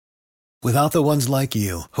Without the ones like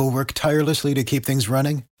you, who work tirelessly to keep things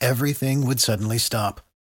running, everything would suddenly stop.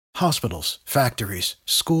 Hospitals, factories,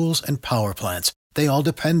 schools, and power plants, they all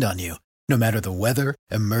depend on you. No matter the weather,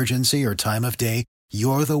 emergency, or time of day,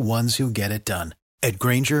 you're the ones who get it done. At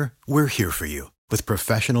Grainger, we're here for you with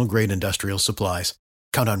professional-grade industrial supplies.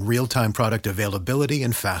 Count on real-time product availability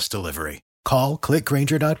and fast delivery. Call, click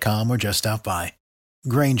Grainger.com, or just stop by.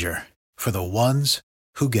 Grainger, for the ones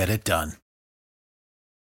who get it done.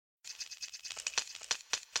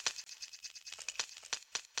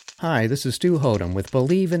 Hi, this is Stu Hodem with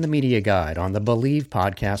Believe in the Media Guide on the Believe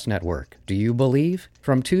Podcast Network. Do you believe?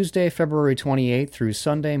 From Tuesday, February 28th through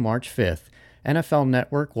Sunday, March 5th, NFL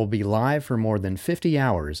Network will be live for more than 50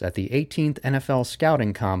 hours at the 18th NFL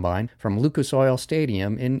Scouting Combine from Lucas Oil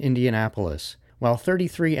Stadium in Indianapolis. While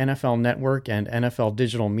 33 NFL Network and NFL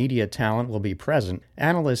digital media talent will be present,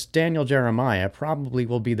 analyst Daniel Jeremiah probably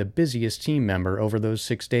will be the busiest team member over those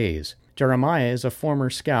 6 days. Jeremiah is a former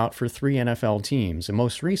scout for 3 NFL teams, and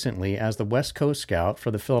most recently as the West Coast scout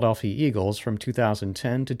for the Philadelphia Eagles from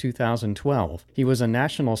 2010 to 2012. He was a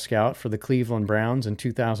national scout for the Cleveland Browns in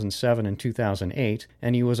 2007 and 2008,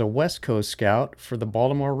 and he was a West Coast scout for the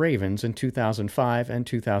Baltimore Ravens in 2005 and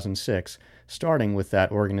 2006, starting with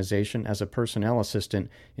that organization as a personnel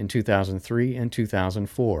assistant in 2003 and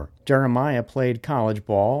 2004. Jeremiah played college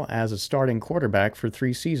ball as a starting quarterback for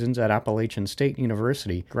 3 seasons at Appalachian State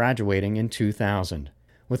University, graduating in 2000.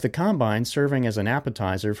 With the Combine serving as an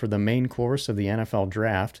appetizer for the main course of the NFL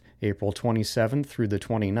Draft, April 27th through the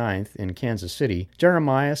 29th in Kansas City,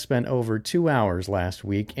 Jeremiah spent over 2 hours last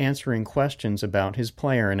week answering questions about his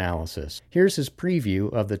player analysis. Here's his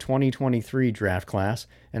preview of the 2023 draft class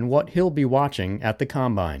and what he'll be watching at the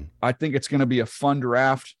Combine. I think it's going to be a fun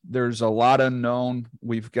draft. There's a lot unknown.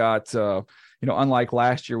 We've got unlike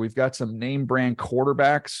last year, we've got some name brand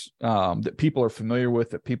quarterbacks that people are familiar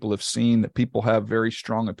with, that people have seen, that people have very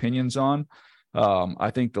strong opinions on.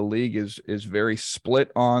 I think the league is very split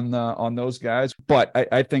on those guys, but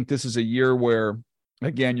I think this is a year where,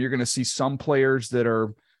 again, you're going to see some players that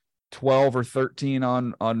are 12 or 13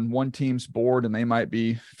 on one team's board, and they might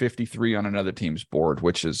be 53 on another team's board,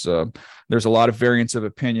 which is there's a lot of variance of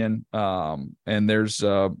opinion, and there's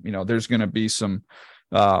going to be some.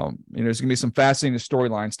 There's going to be some fascinating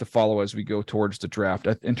storylines to follow as we go towards the draft.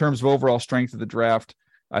 In terms of overall strength of the draft,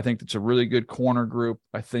 I think it's a really good corner group.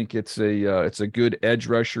 I think it's a good edge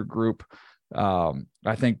rusher group.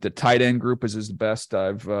 I think the tight end group is the best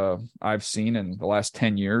I've seen in the last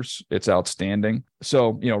 10 years. It's outstanding.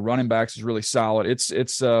 So, running backs is really solid.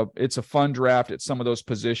 It's a fun draft at some of those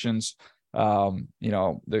positions. The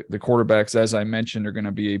quarterbacks, as I mentioned, are going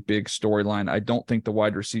to be a big storyline. I don't think the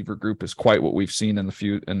wide receiver group is quite what we've seen in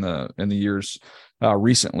the years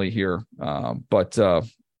recently here.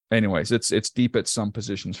 Anyways, it's deep at some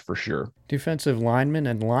positions for sure. Defensive linemen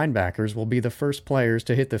and linebackers will be the first players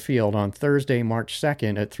to hit the field on Thursday, March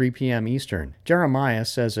 2nd at 3 p.m. Eastern. Jeremiah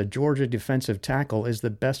says a Georgia defensive tackle is the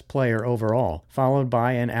best player overall, followed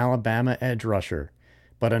by an Alabama edge rusher.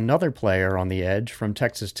 But another player on the edge from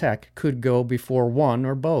Texas Tech could go before one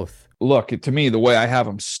or both. Look, to me, the way I have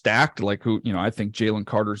them stacked, I think Jalen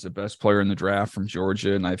Carter's the best player in the draft from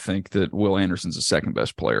Georgia, and I think that Will Anderson's the second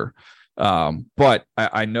best player. But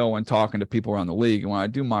I know when talking to people around the league, and when I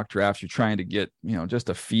do mock drafts, you're trying to get, just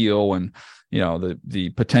a feel and,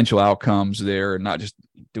 the potential outcomes there, and not just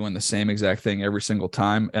doing the same exact thing every single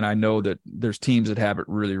time. And I know that there's teams that have it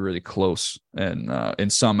really, really close,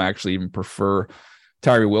 and some actually even prefer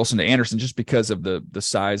Tyree Wilson to Anderson just because of the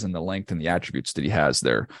size and the length and the attributes that he has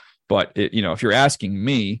there. But if you're asking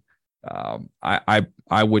me,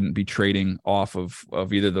 I wouldn't be trading off of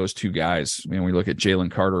either of those two guys. We look at Jalen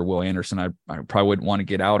Carter or Will Anderson. I probably wouldn't want to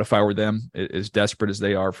get out if I were them, as desperate as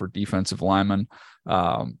they are for defensive linemen.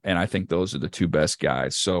 And I think those are the two best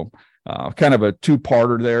guys. So kind of a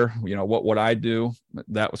two-parter there. What would I do?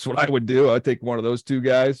 That was what I would do. I'd take one of those two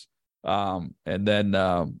guys. And then,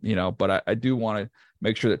 but I do want to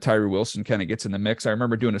make sure that Tyree Wilson kind of gets in the mix. I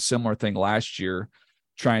remember doing a similar thing last year,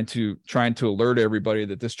 trying to alert everybody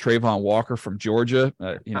that this Trayvon Walker from Georgia,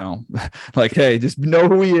 hey, just know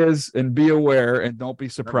who he is and be aware and don't be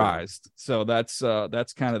surprised. So that's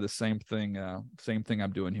kind of the same thing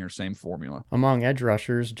I'm doing here, same formula. Among edge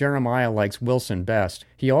rushers, Jeremiah likes Wilson best.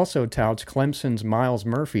 He also touts Clemson's Myles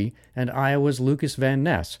Murphy and Iowa's Lucas Van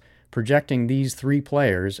Ness, projecting these 3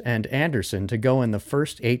 players and Anderson to go in the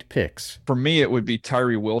first 8 picks. For me, it would be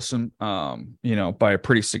Tyree Wilson, by a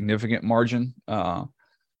pretty significant margin.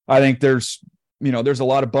 I think there's a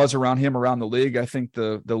lot of buzz around him around the league. I think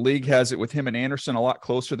the league has it with him and Anderson a lot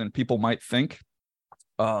closer than people might think.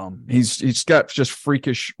 He's got just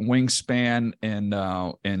freakish wingspan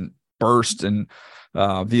and burst and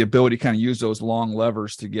the ability to kind of use those long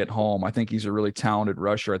levers to get home. I think he's a really talented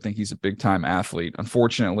rusher. I think he's a big-time athlete.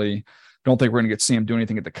 Unfortunately, I don't think we're going to get to see him do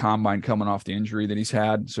anything at the combine coming off the injury that he's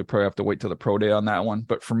had, so probably have to wait till the pro day on that one.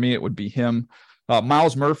 But for me, it would be him.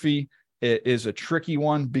 Myles Murphy is a tricky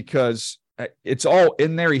one because it's all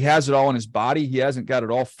in there. He has it all in his body. He hasn't got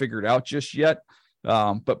it all figured out just yet.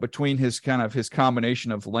 But between his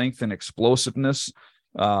combination of length and explosiveness,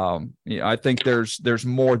 I think there's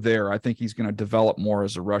more there. I think he's going to develop more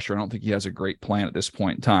as a rusher. I don't think he has a great plan at this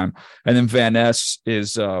point in time. And then Van Ness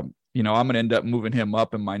is, I'm going to end up moving him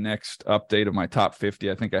up in my next update of my top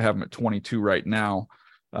 50. I think I have him at 22 right now.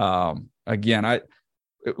 Again, I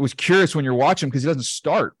was curious when you're watching him because he doesn't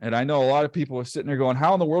start. And I know a lot of people are sitting there going,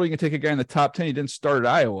 how in the world are you going to take a guy in the top 10? He didn't start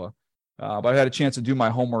at Iowa. But I had a chance to do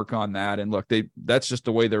my homework on that. And look, that's just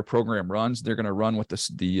the way their program runs. They're going to run with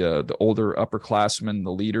the older upperclassmen,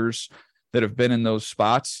 the leaders that have been in those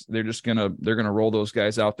spots. They're going to roll those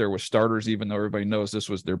guys out there with starters, even though everybody knows this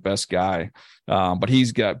was their best guy. But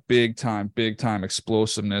he's got big time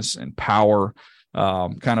explosiveness and power,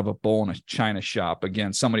 kind of a bull in a china shop.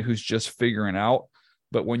 Again, somebody who's just figuring out.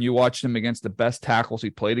 But when you watched him against the best tackles he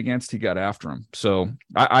played against, he got after him. So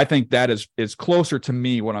I think that is closer to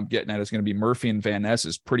me. What I'm getting at is going to be Murphy, and Van Ness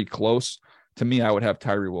is pretty close. To me, I would have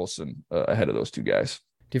Tyree Wilson ahead of those two guys.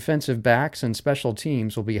 Defensive backs and special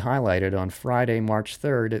teams will be highlighted on Friday, March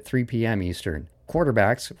 3rd at 3 p.m. Eastern.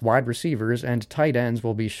 Quarterbacks, wide receivers, and tight ends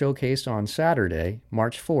will be showcased on Saturday,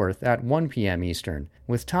 March 4th at 1 p.m. Eastern,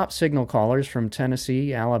 with top signal callers from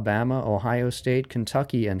Tennessee, Alabama, Ohio State,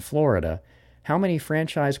 Kentucky, and Florida. How many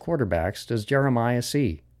franchise quarterbacks does Jeremiah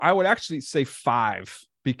see? I would actually say 5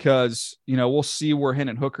 because, we'll see where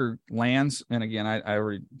Hendon Hooker lands. And again, I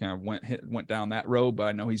already kind of went down that road, but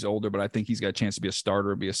I know he's older, but I think he's got a chance to be a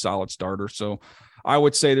starter, be a solid starter. So I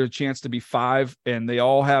would say there's a chance to be 5, and they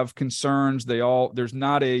all have concerns. There's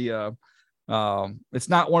not it's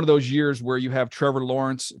not one of those years where you have Trevor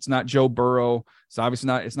Lawrence. It's not Joe Burrow. It's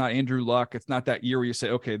obviously it's not Andrew Luck. It's not that year where you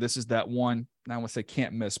say, okay, this is that one. Now I want to say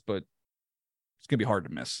can't miss, but it's going to be hard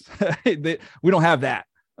to miss. We don't have that.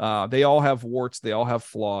 They all have warts. They all have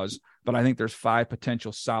flaws, but I think there's 5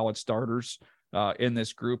 potential solid starters in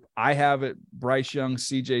this group. I have it Bryce Young,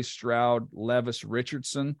 CJ Stroud, Levis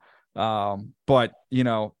Richardson. But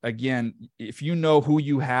again, if you know who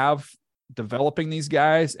you have developing these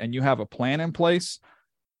guys and you have a plan in place,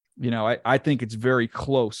 I think it's very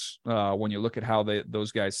close when you look at how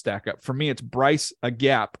those guys stack up. For me, it's Bryce, a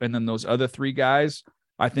gap, and then those other 3 guys,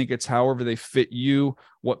 I think it's however they fit you,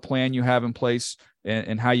 what plan you have in place,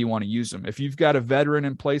 and how you want to use them. If you've got a veteran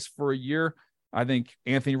in place for a year, I think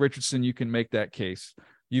Anthony Richardson, you can make that case.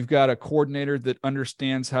 You've got a coordinator that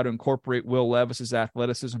understands how to incorporate Will Levis's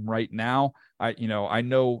athleticism right now. I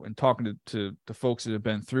know, and talking to folks that have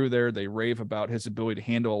been through there, they rave about his ability to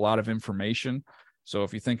handle a lot of information. So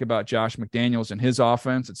if you think about Josh McDaniels and his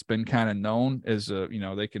offense, it's been kind of known as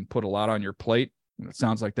they can put a lot on your plate. It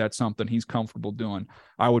sounds like that's something he's comfortable doing.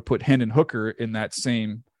 I would put Hendon Hooker in that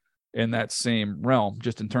same realm,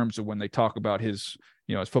 just in terms of when they talk about his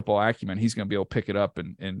football acumen, he's going to be able to pick it up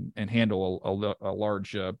and handle a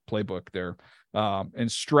large playbook there.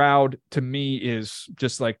 And Stroud, to me, is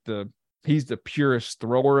just like he's the purest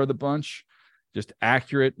thrower of the bunch, just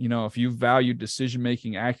accurate. If you value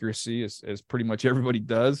decision-making accuracy as pretty much everybody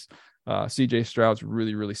does, CJ Stroud's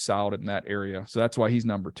really, really solid in that area. So that's why he's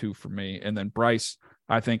number 2 for me. And then Bryce,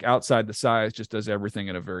 I think outside the size, just does everything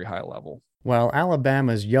at a very high level. While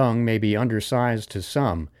Alabama's Young may be undersized to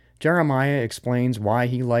some, Jeremiah explains why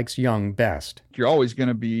he likes Young best. You're always going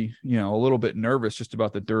to be, a little bit nervous just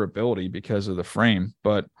about the durability because of the frame.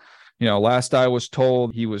 But, last I was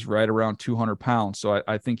told, he was right around 200 pounds. So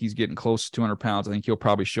I think he's getting close to 200 pounds. I think he'll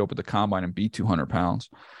probably show up at the combine and be 200 pounds.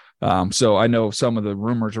 So I know some of the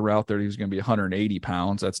rumors are out there he was going to be 180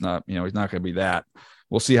 pounds. That's not, he's not going to be that.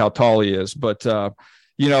 We'll see how tall he is. But,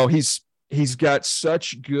 he's got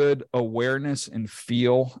such good awareness and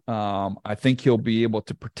feel. I think he'll be able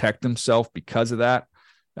to protect himself because of that.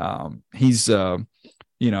 He's, in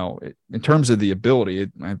terms of the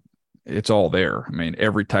ability, it's all there. I mean,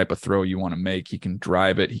 every type of throw you want to make, he can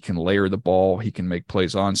drive it. He can layer the ball. He can make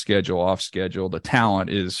plays on schedule, off schedule. The talent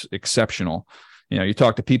is exceptional. You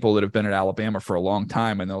talk to people that have been at Alabama for a long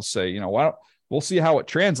time and they'll say, we'll see how it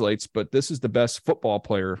translates, but this is the best football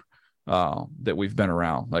player that we've been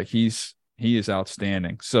around. Like he is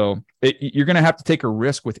outstanding. So you're going to have to take a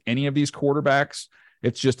risk with any of these quarterbacks.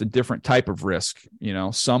 It's just a different type of risk.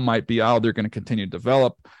 Some might be, they're going to continue to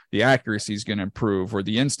develop. The accuracy is going to improve, or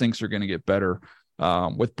the instincts are going to get better.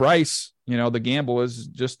 With Bryce, the gamble is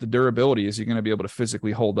just the durability. Is he going to be able to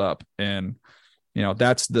physically hold up? And,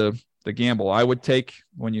 that's the the gamble I would take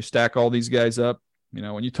when you stack all these guys up.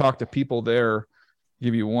 When you talk to people there,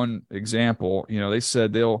 give you one example, they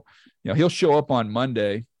said he'll show up on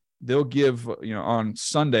Monday. They'll give, on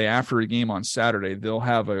Sunday after a game on Saturday, they'll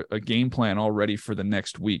have a game plan all ready for the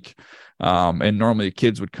next week. And normally the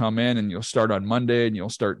kids would come in and you'll start on Monday and you'll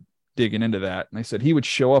start digging into that. And they said he would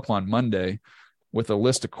show up on Monday with a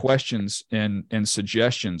list of questions and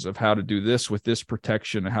suggestions of how to do this with this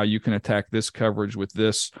protection and how you can attack this coverage with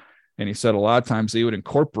this. And he said a lot of times they would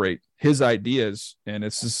incorporate his ideas, and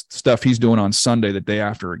it's just stuff he's doing on Sunday, the day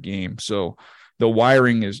after a game. So the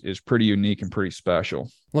wiring is pretty unique and pretty special.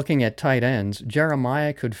 Looking at tight ends,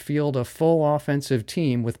 Jeremiah could field a full offensive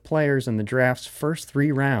team with players in the draft's first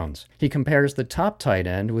 3 rounds. He compares the top tight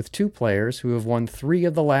end with 2 players who have won 3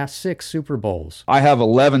 of the last 6 Super Bowls. I have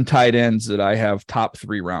 11 tight ends that I have top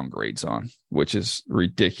 3 round grades on, which is a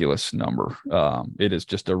ridiculous number. It is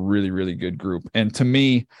just a really, really good group. And to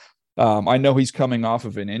me, I know he's coming off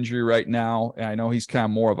of an injury right now, and I know he's kind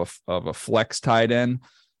of more of a flex tight end.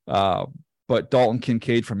 But Dalton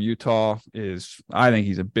Kincaid from Utah I think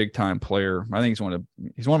he's a big time player. I think he's one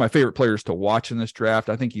of my favorite players to watch in this draft.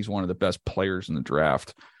 I think he's one of the best players in the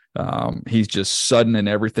draft. He's just sudden in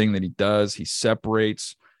everything that he does. He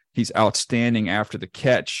separates. He's outstanding after the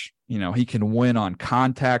catch. He can win on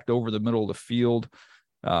contact over the middle of the field.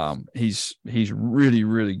 He's really,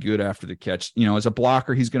 really good after the catch. As a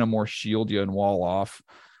blocker, he's going to more shield you and wall off.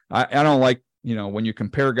 I don't like, when you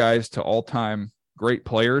compare guys to all-time great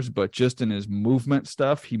players, but just in his movement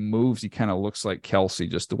stuff, he kind of looks like Kelsey,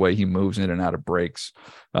 just the way he moves in and out of breaks.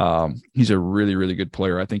 He's a really, really good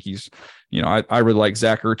player. I think he's, I really like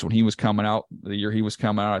Zach Ertz when he was coming out, the year he was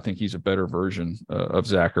coming out. I think he's a better version of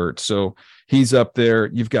Zach Ertz. So he's up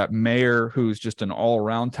there. You've got Mayer, who's just an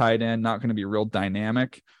all-around tight end, not going to be real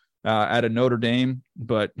dynamic out of Notre Dame,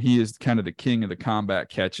 but he is kind of the king of the combat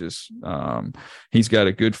catches. He's got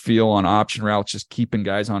a good feel on option routes, just keeping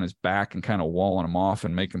guys on his back and kind of walling them off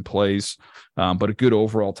and making plays. But a good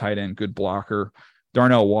overall tight end, good blocker.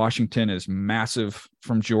 Darnell Washington is massive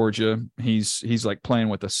from Georgia. He's like playing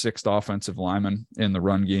with a 6th offensive lineman in the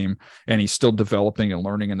run game, and he's still developing and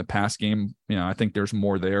learning in the pass game. I think there's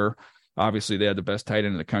more there. Obviously, they had the best tight end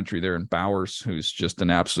in the country there in Bowers, who's just an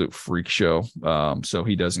absolute freak show. So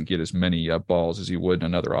he doesn't get as many balls as he would in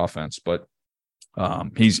another offense. But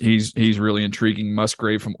he's really intriguing.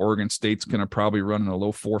 Musgrave from Oregon State's going to probably run in the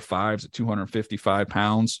low 4.5s at 255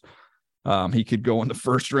 pounds. He could go in the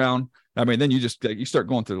first round. I mean, then you start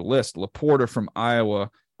going through the list. Laporta from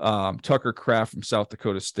Iowa, Tucker Kraft from South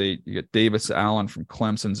Dakota State. You get Davis Allen from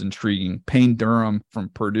Clemson's intriguing. Payne Durham from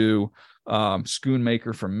Purdue.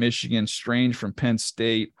 Schoonmaker from Michigan, Strange from Penn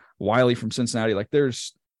State, Wiley from Cincinnati.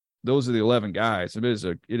 Those are the 11 guys. It is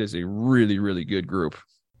a really, really good group.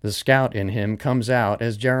 The scout in him comes out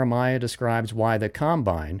as Jeremiah describes why the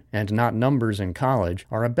combine, and not numbers in college,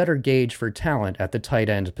 are a better gauge for talent at the tight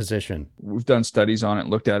end position. We've done studies on it,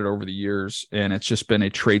 looked at it over the years, and it's just been a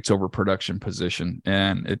traits over production position.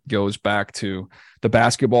 And it goes back to the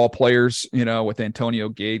basketball players, with Antonio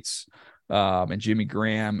Gates, and Jimmy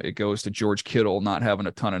Graham. It goes to George Kittle not having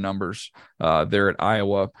a ton of numbers there at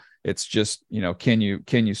Iowa. It's just, can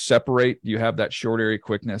you separate? You have that short area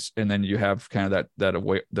quickness, and then you have kind of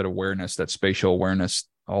that awareness, that spatial awareness.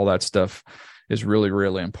 All that stuff is really,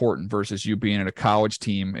 really important versus you being in a college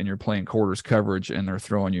team and you're playing quarters coverage and they're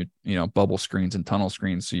throwing you, bubble screens and tunnel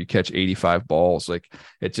screens. So you catch 85 balls.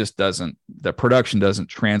 It just doesn't, the production doesn't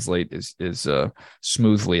translate as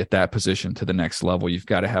smoothly at that position to the next level. You've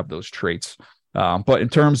got to have those traits. But in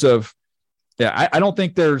terms of, I don't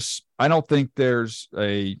think there's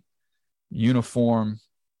a uniform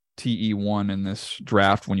TE1 in this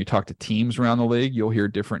draft. When you talk to teams around the league, you'll hear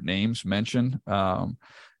different names mentioned.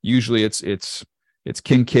 Usually it's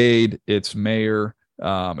Kincaid, it's Mayer,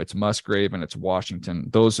 it's Musgrave, and it's Washington.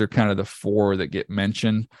 Those are kind of the 4 that get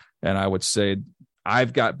mentioned. And I would say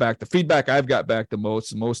the feedback I've got back the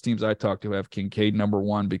most teams I talk to have Kincaid number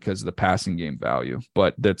 1 because of the passing game value.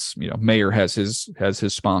 But that's, Mayer has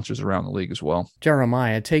his sponsors around the league as well.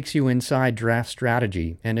 Jeremiah takes you inside draft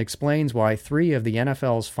strategy and explains why 3 of the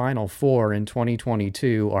NFL's final 4 in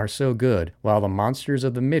 2022 are so good, while the monsters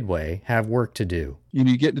of the Midway have work to do.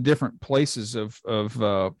 You get to different places of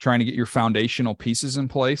trying to get your foundational pieces in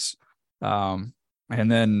place. And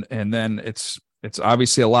then it's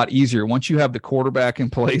obviously a lot easier once you have the quarterback in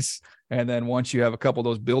place. And then once you have a couple of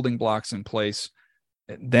those building blocks in place,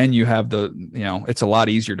 then you have it's a lot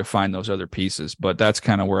easier to find those other pieces. But that's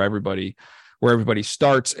kind of where everybody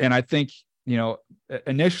starts. And I think,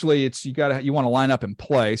 initially you want to line up in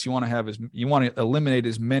place. You want to eliminate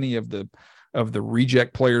as many of the of the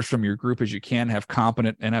reject players from your group as you can, have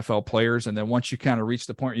competent NFL players. And then once you kind of reach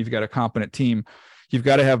the point where you've got a competent team, you've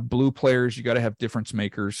got to have blue players, you got to have difference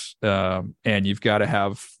makers, and you've got to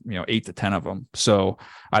have, 8 to 10 of them. So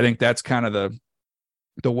I think that's kind of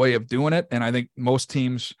the way of doing it. And I think most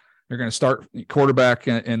teams are going to start quarterback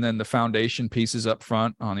and then the foundation pieces up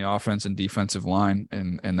front on the offense and defensive line.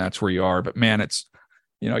 And that's where you are. But man, it's,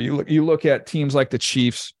 you look at teams like the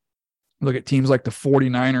Chiefs, look at teams like the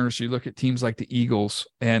 49ers, you look at teams like the Eagles,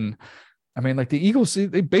 and I mean, like the Eagles,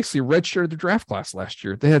 they basically redshirted the draft class last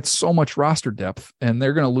year. They had so much roster depth, and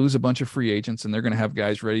they're going to lose a bunch of free agents, and they're going to have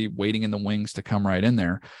guys ready, waiting in the wings to come right in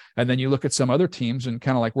there. And then you look at some other teams and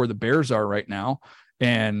kind of like where the Bears are right now,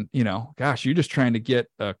 and, gosh, you're just trying to get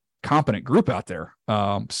a competent group out there.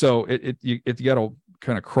 So you got to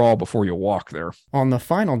kind of crawl before you walk there. On the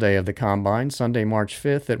final day of the Combine, Sunday, March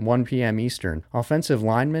 5th at 1 p.m. Eastern, offensive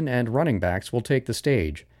linemen and running backs will take the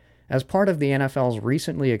stage. As part of the NFL's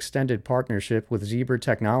recently extended partnership with Zebra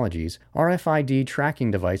Technologies, RFID tracking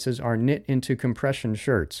devices are knit into compression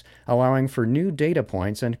shirts, allowing for new data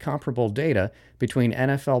points and comparable data between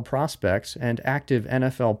NFL prospects and active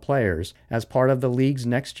NFL players as part of the league's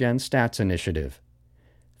Next Gen Stats initiative.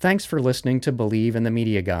 Thanks for listening to Believe in the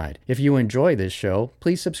Media Guide. If you enjoy this show,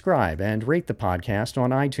 please subscribe and rate the podcast on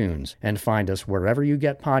iTunes, and find us wherever you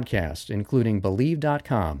get podcasts, including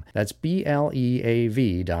Believe.com. That's BLEAV.com.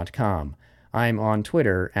 I'm on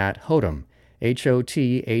Twitter at Hodem,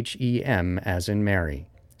 HOTHEM as in Mary.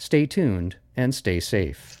 Stay tuned and stay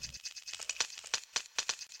safe.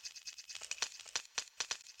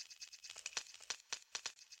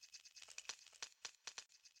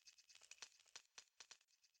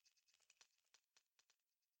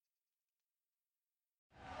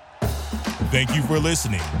 Thank you for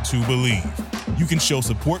listening to Believe. You can show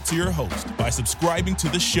support to your host by subscribing to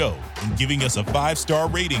the show and giving us a 5-star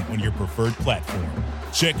rating on your preferred platform.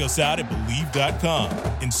 Check us out at Believe.com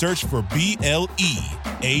and search for BLEAV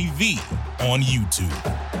on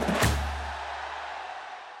YouTube.